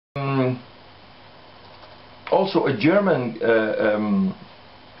Also a German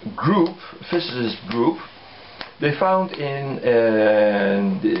group, physicist group, they found in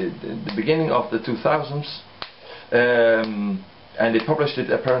the beginning of the 2000s, and they published it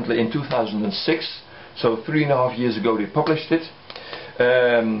apparently in 2006, so 3.5 years ago they published it.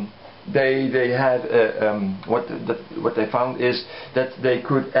 They had what they found is that they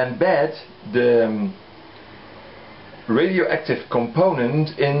could embed the radioactive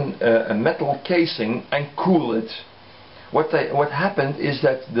component in a metal casing and cool it. What happened is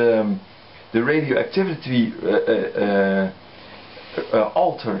that the radioactivity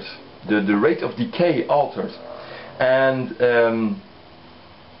altered, the rate of decay altered, and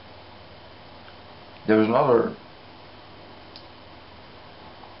there was another.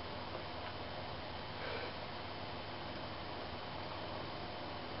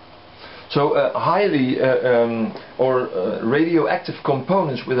 So highly radioactive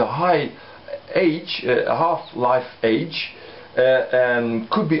components with a high age, half-life age,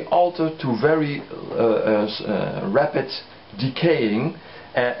 could be altered to very rapid decaying,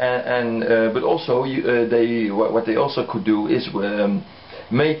 but also what they also could do is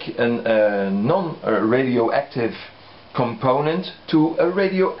make a non-radioactive component to a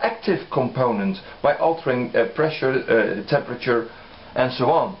radioactive component by altering pressure, temperature, and so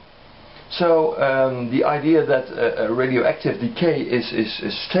on. So the idea that radioactive decay is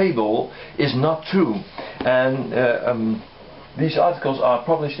stable is not true, and these articles are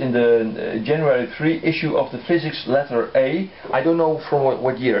published in the January 3 issue of the Physics letter A. I don't know from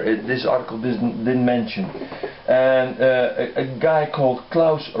what year. This article didn't mention. And a guy called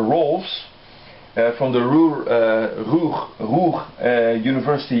Klaus Rolfs from the Ruhr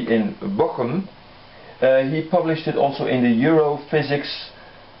University in Bochum, he published it also in the Europhysics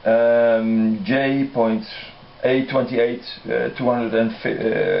J.A28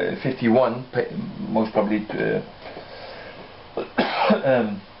 251, most probably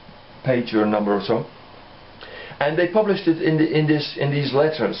page or number or so, and they published it in these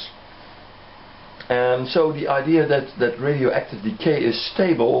letters. So the idea that radioactive decay is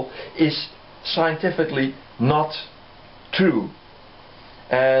stable is scientifically not true,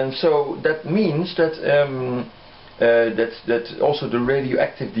 and so that means that that also the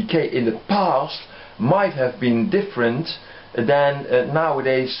radioactive decay in the past might have been different than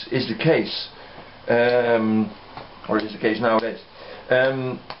nowadays is the case, or is the case nowadays.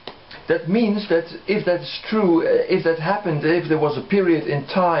 That means that if that's true, if that happened, if there was a period in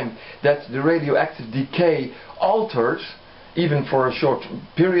time that the radioactive decay altered, even for a short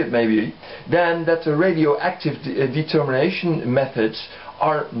period maybe, then that the radioactive determination methods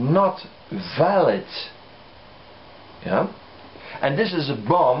are not valid. Yeah? And this is a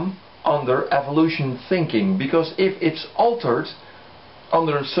bomb under evolution thinking, because if it's altered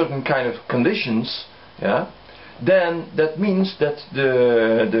under certain kind of conditions, yeah, then that means that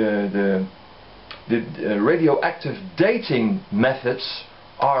the radioactive dating methods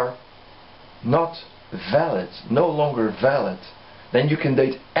are not valid, no longer valid. Then you can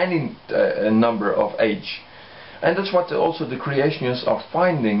date any number of age. And that's what also the creationists are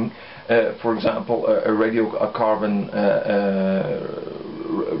finding. For example, a radioactive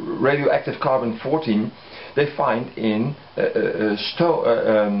carbon-14 they find in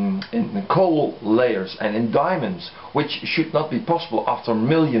coal layers and in diamonds, which should not be possible after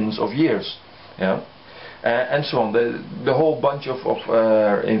millions of years. Yeah? And so on. The whole bunch of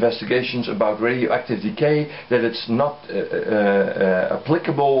investigations about radioactive decay, that it's not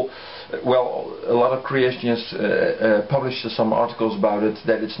applicable. Well, a lot of creationists published some articles about it,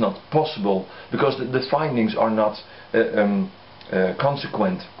 that it's not possible because the findings are not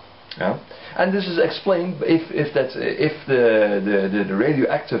consequent. Yeah? And this is explained if the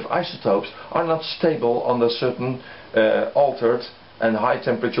radioactive isotopes are not stable under certain altered and high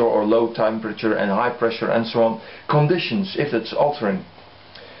temperature or low temperature and high pressure and so on conditions, if it's altering.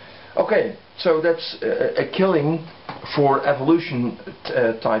 Okay, so that's a killing for evolution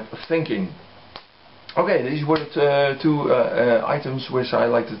type of thinking. Okay, these were the two items which I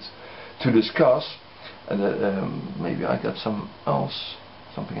liked to discuss. And maybe I got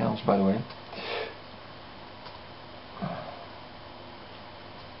something else by the way.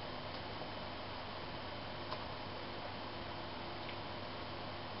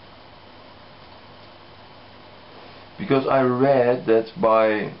 Because I read that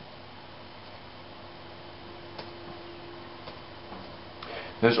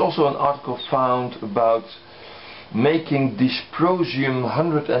there's also an article found about making dysprosium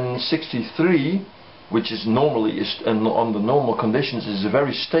 163, which is normally under normal conditions is a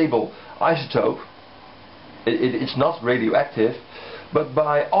very stable isotope. It's not radioactive, but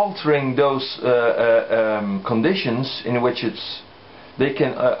by altering those conditions in which they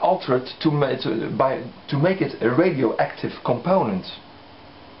can alter it to make it a radioactive component.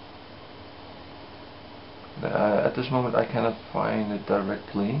 At this moment I cannot find it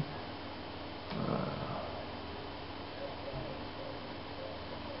directly.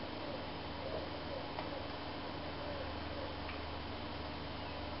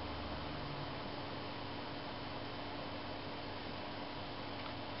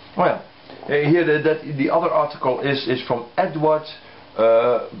 Well, here the other article is from Edward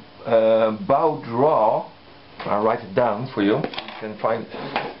Baudrois. I'll write it down for you. You can find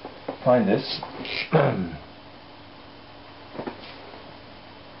this.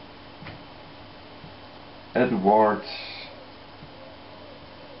 Edward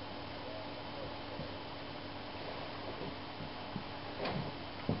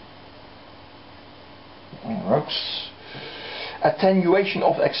Attenuation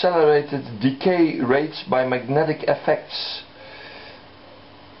of accelerated decay rates by magnetic effects.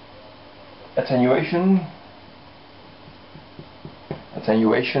 Attenuation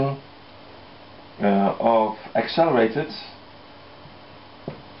of accelerated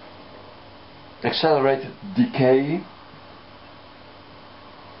decay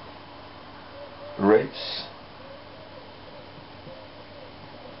rates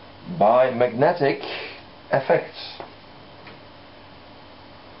by magnetic effects.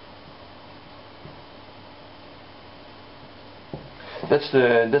 That's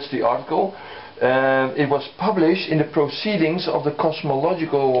the article. It was published in the proceedings of the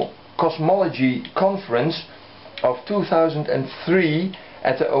Cosmology Conference of 2003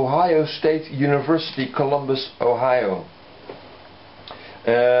 at the Ohio State University, Columbus, Ohio.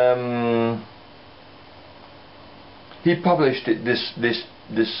 He published this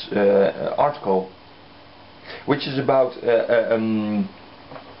article, which is about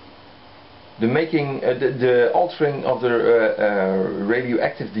the altering of the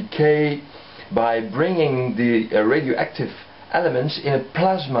radioactive decay by bringing the radioactive elements in a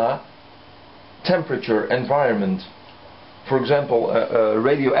plasma temperature environment. For example,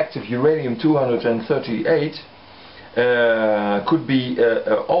 radioactive uranium-238 could be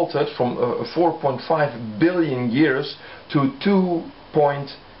altered from 4.5 billion years to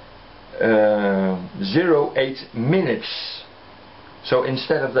 2.08 minutes. So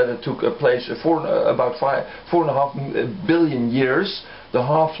instead of that it took place about 4.5 billion years, the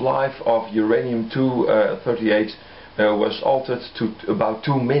half-life of uranium-238 was altered to about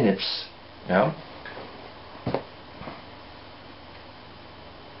 2 minutes. Yeah.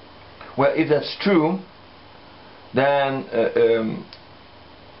 Well, if that's true, then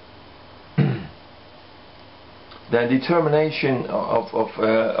the determination of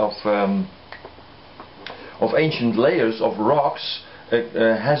ancient layers of rocks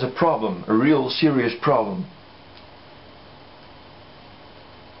has a problem, a real serious problem.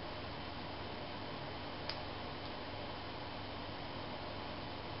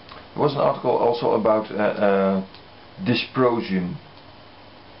 There was an article also about dysprosium.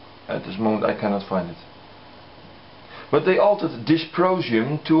 At this moment I cannot find it. But they altered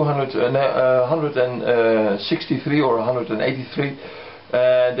dysprosium 163 or 183.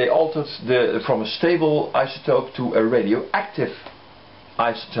 They altered from a stable isotope to a radioactive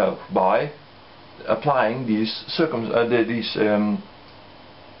isotope by applying these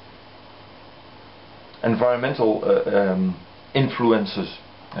environmental influences.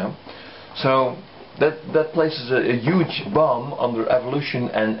 Yeah? So that places a huge bomb under evolution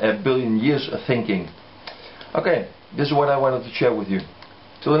and a billion years of thinking. Okay, this is what I wanted to share with you.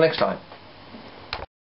 Till the next time.